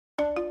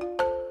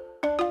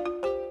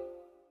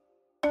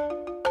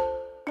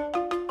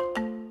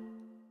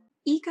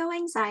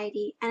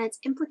Eco-Anxiety and its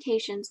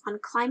Implications on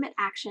Climate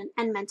Action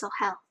and Mental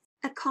Health,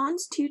 a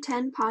Cons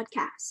 210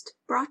 podcast,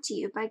 brought to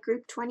you by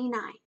Group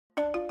 29.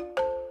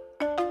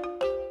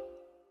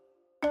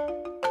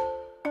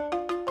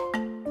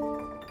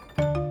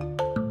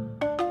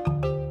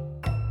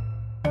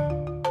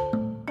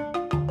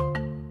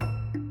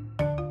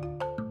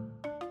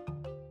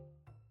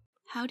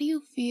 How do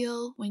you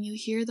feel when you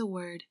hear the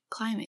word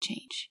climate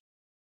change?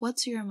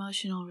 What's your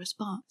emotional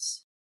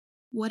response?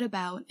 What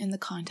about in the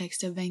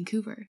context of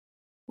Vancouver?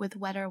 With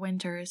wetter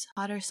winters,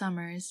 hotter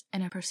summers,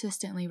 and a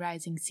persistently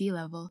rising sea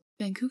level,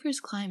 Vancouver's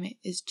climate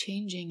is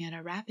changing at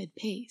a rapid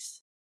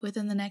pace.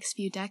 Within the next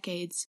few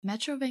decades,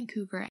 Metro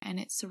Vancouver and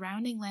its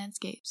surrounding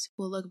landscapes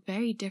will look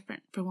very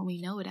different from what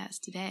we know it as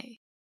today.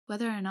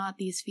 Whether or not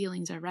these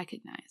feelings are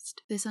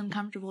recognized, this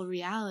uncomfortable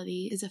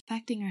reality is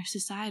affecting our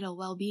societal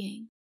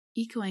well-being.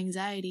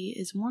 Eco-anxiety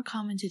is more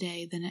common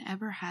today than it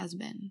ever has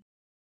been.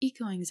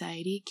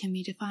 Eco-anxiety can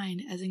be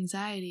defined as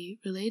anxiety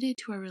related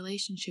to a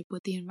relationship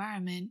with the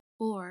environment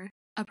or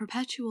a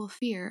perpetual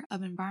fear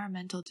of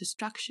environmental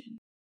destruction.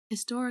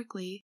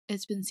 Historically,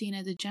 it's been seen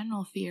as a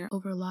general fear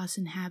over loss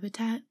in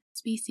habitat,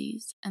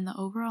 species, and the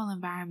overall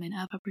environment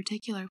of a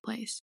particular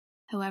place.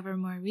 However,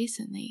 more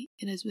recently,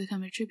 it has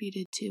become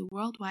attributed to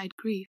worldwide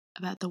grief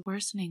about the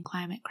worsening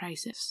climate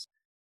crisis.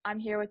 I'm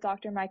here with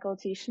Dr. Micheal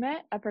T.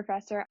 Schmitt, a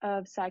professor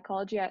of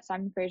psychology at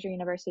Simon Fraser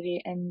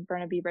University in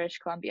Burnaby, British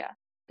Columbia.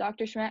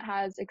 Dr. Schmitt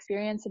has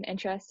experience and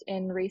interest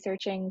in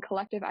researching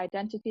collective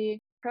identity,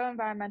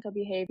 pro-environmental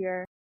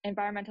behavior,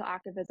 environmental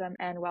activism,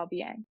 and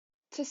well-being.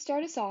 To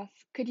start us off,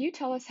 could you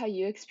tell us how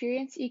you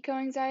experience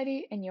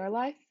eco-anxiety in your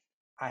life?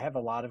 I have a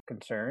lot of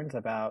concerns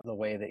about the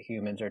way that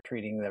humans are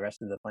treating the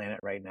rest of the planet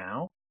right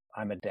now.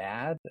 I'm a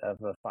dad of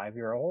a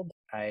 5-year-old.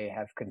 I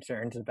have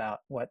concerns about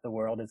what the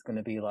world is going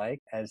to be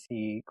like as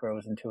he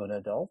grows into an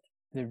adult.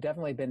 There have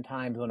definitely been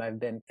times when I've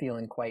been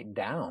feeling quite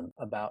down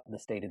about the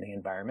state of the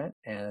environment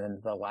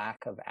and the lack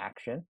of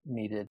action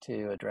needed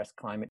to address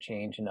climate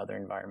change and other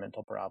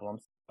environmental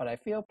problems. But I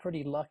feel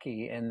pretty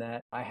lucky in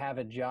that I have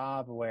a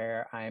job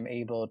where I'm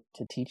able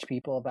to teach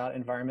people about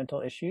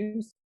environmental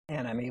issues.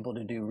 And I'm able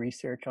to do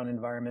research on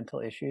environmental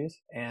issues.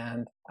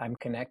 And I'm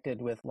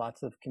connected with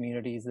lots of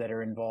communities that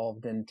are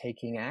involved in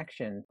taking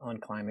action on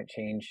climate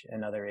change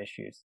and other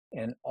issues.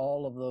 And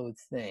all of those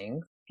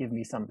things give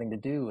me something to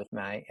do with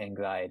my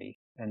anxiety.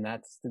 And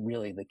that's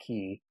really the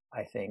key,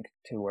 I think,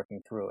 to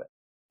working through it.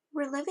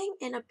 We're living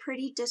in a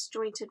pretty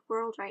disjointed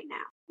world right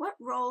now. What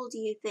role do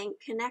you think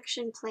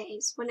connection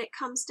plays when it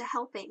comes to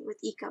helping with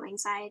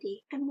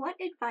eco-anxiety? And what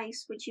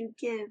advice would you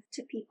give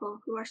to people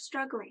who are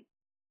struggling?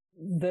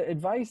 The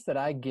advice that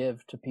I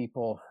give to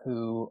people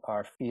who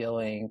are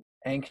feeling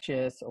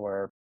anxious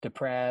or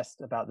depressed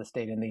about the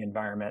state of the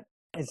environment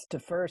is to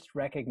first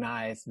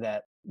recognize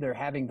that they're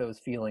having those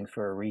feelings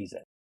for a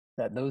reason,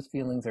 that those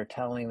feelings are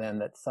telling them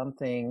that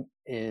something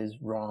is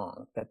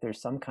wrong, that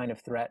there's some kind of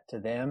threat to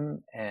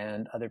them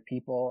and other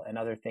people and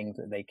other things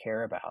that they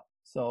care about.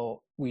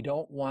 So we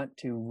don't want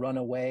to run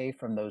away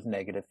from those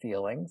negative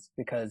feelings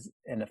because,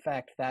 in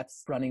effect,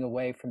 that's running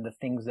away from the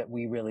things that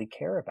we really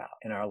care about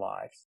in our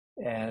lives.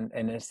 And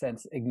in a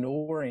sense,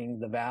 ignoring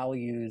the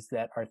values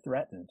that are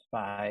threatened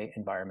by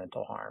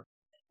environmental harm.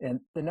 And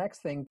the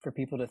next thing for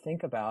people to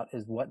think about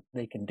is what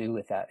they can do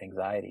with that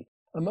anxiety.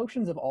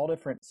 Emotions of all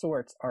different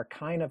sorts are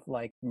kind of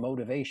like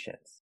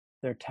motivations.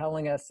 They're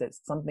telling us that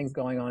something's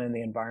going on in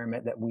the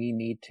environment that we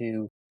need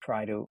to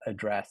try to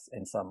address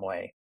in some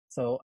way.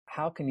 So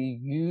how can you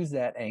use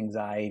that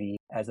anxiety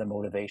as a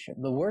motivation?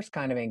 The worst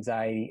kind of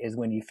anxiety is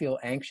when you feel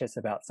anxious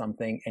about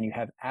something and you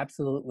have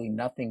absolutely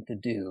nothing to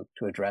do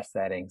to address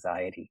that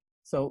anxiety.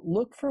 So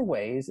look for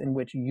ways in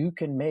which you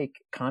can make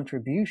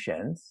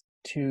contributions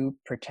to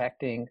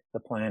protecting the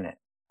planet.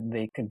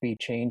 They could be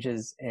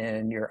changes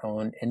in your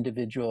own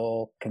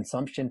individual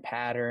consumption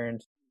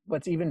patterns.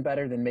 What's even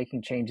better than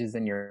making changes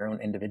in your own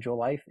individual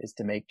life is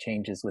to make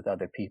changes with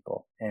other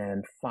people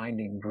and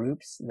finding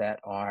groups that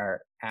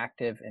are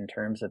active in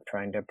terms of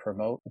trying to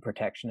promote the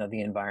protection of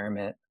the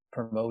environment,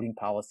 promoting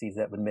policies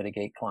that would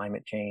mitigate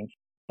climate change.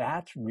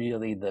 That's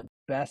really the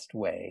best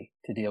way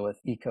to deal with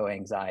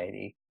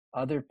eco-anxiety.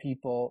 Other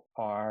people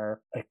are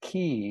a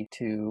key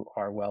to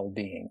our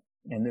well-being,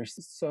 and there's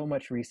so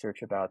much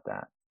research about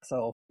that.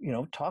 So,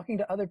 talking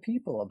to other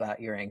people about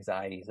your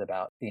anxieties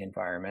about the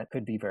environment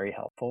could be very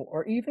helpful,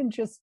 or even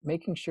just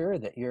making sure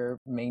that you're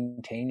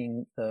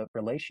maintaining the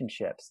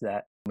relationships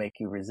that make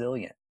you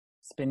resilient.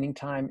 Spending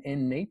time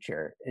in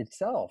nature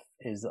itself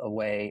is a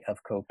way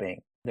of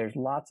coping. There's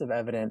lots of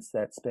evidence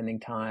that spending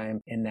time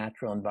in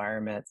natural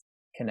environments,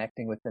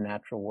 connecting with the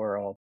natural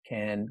world,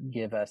 can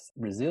give us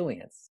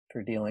resilience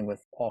for dealing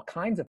with all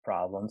kinds of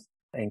problems,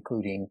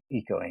 including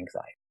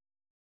eco-anxiety.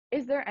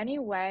 Is there any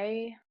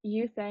way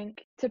you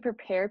think to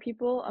prepare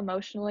people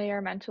emotionally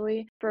or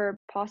mentally for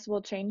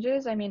possible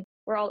changes? I mean,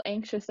 we're all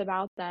anxious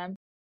about them.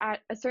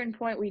 At a certain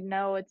point, we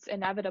know it's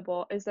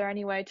inevitable. Is there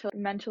any way to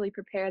mentally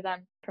prepare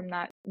them from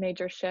that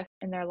major shift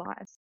in their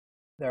lives?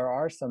 There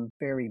are some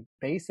very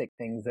basic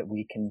things that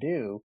we can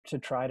do to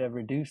try to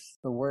reduce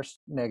the worst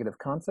negative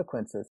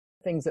consequences.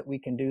 things that we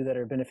can do that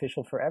are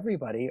beneficial for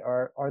everybody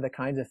are the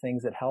kinds of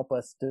things that help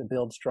us to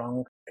build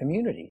strong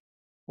community,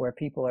 where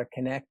people are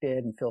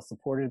connected and feel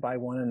supported by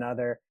one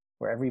another,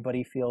 where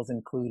everybody feels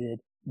included.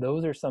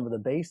 Those are some of the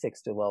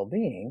basics to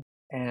well-being.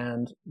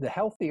 And the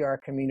healthier our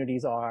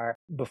communities are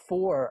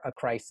before a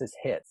crisis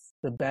hits,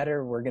 the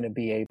better we're going to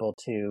be able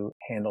to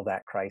handle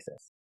that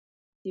crisis.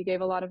 You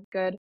gave a lot of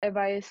good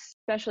advice,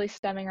 especially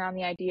stemming around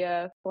the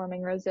idea of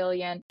forming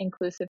resilient,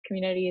 inclusive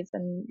communities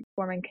and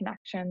forming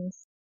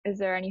connections. Is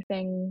there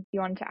anything you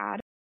wanted to add?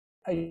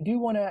 I do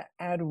want to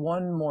add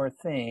one more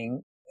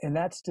thing, and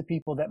that's to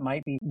people that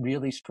might be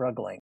really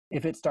struggling.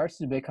 If it starts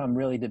to become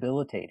really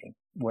debilitating,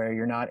 where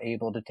you're not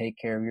able to take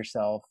care of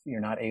yourself, you're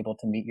not able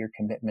to meet your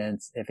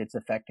commitments, if it's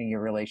affecting your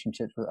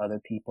relationships with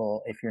other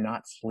people, if you're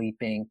not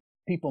sleeping,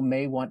 people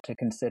may want to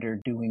consider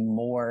doing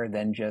more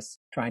than just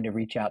trying to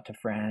reach out to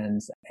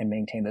friends and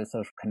maintain those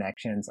social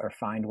connections or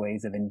find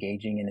ways of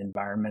engaging in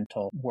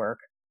environmental work,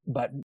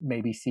 but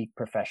maybe seek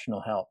professional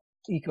help.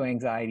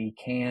 Eco-anxiety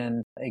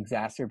can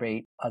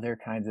exacerbate other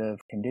kinds of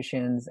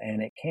conditions,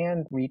 and it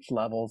can reach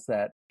levels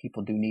that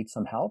people do need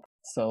some help.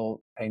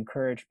 So I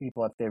encourage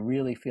people, if they're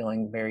really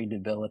feeling very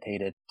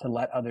debilitated, to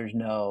let others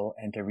know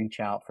and to reach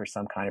out for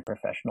some kind of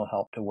professional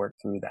help to work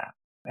through that.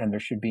 And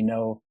there should be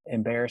no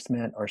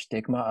embarrassment or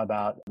stigma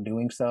about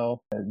doing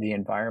so. The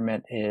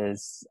environment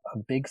is a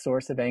big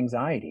source of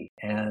anxiety,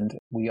 and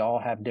we all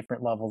have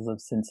different levels of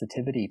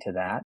sensitivity to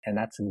that, and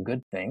that's a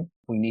good thing.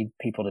 We need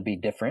people to be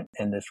different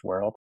in this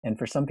world. And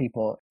for some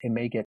people, it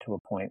may get to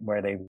a point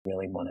where they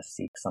really want to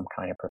seek some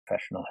kind of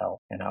professional help,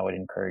 and I would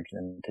encourage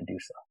them to do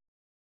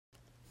so.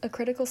 A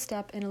critical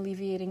step in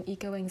alleviating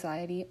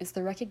eco-anxiety is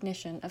the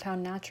recognition of how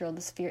natural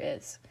this fear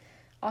is.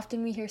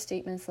 Often we hear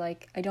statements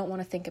like, "I don't want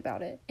to think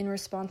about it," in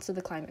response to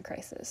the climate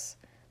crisis.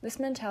 This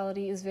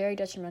mentality is very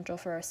detrimental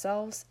for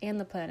ourselves and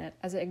the planet,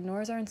 as it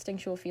ignores our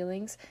instinctual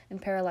feelings and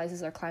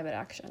paralyzes our climate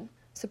action.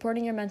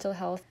 Supporting your mental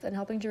health and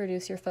helping to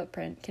reduce your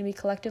footprint can be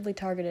collectively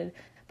targeted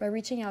by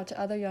reaching out to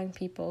other young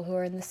people who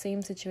are in the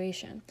same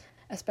situation,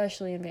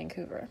 especially in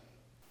Vancouver.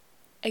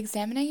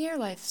 Examining your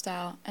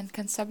lifestyle and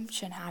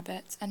consumption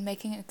habits and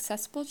making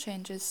accessible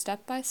changes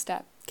step by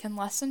step can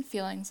lessen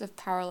feelings of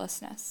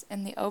powerlessness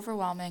in the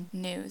overwhelming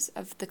news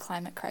of the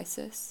climate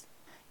crisis.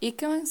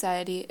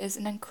 Eco-anxiety is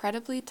an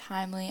incredibly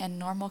timely and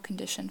normal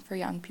condition for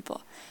young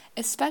people,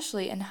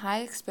 especially in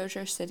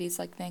high-exposure cities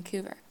like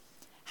Vancouver.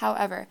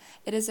 However,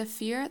 it is a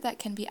fear that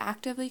can be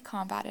actively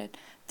combated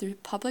through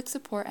public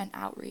support and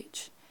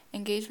outreach,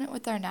 engagement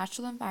with our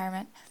natural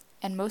environment,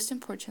 and most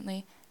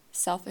importantly,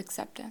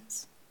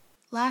 self-acceptance.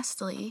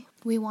 Lastly,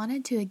 we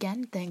wanted to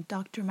again thank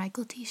Dr.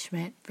 Micheal T.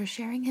 Schmitt for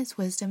sharing his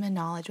wisdom and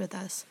knowledge with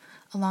us,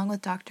 along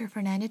with Dr.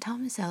 Fernanda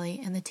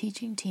Tomaselli and the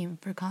teaching team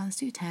for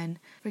Constu 10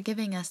 for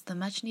giving us the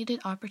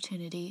much-needed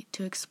opportunity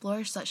to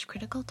explore such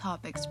critical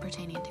topics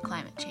pertaining to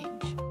climate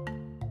change.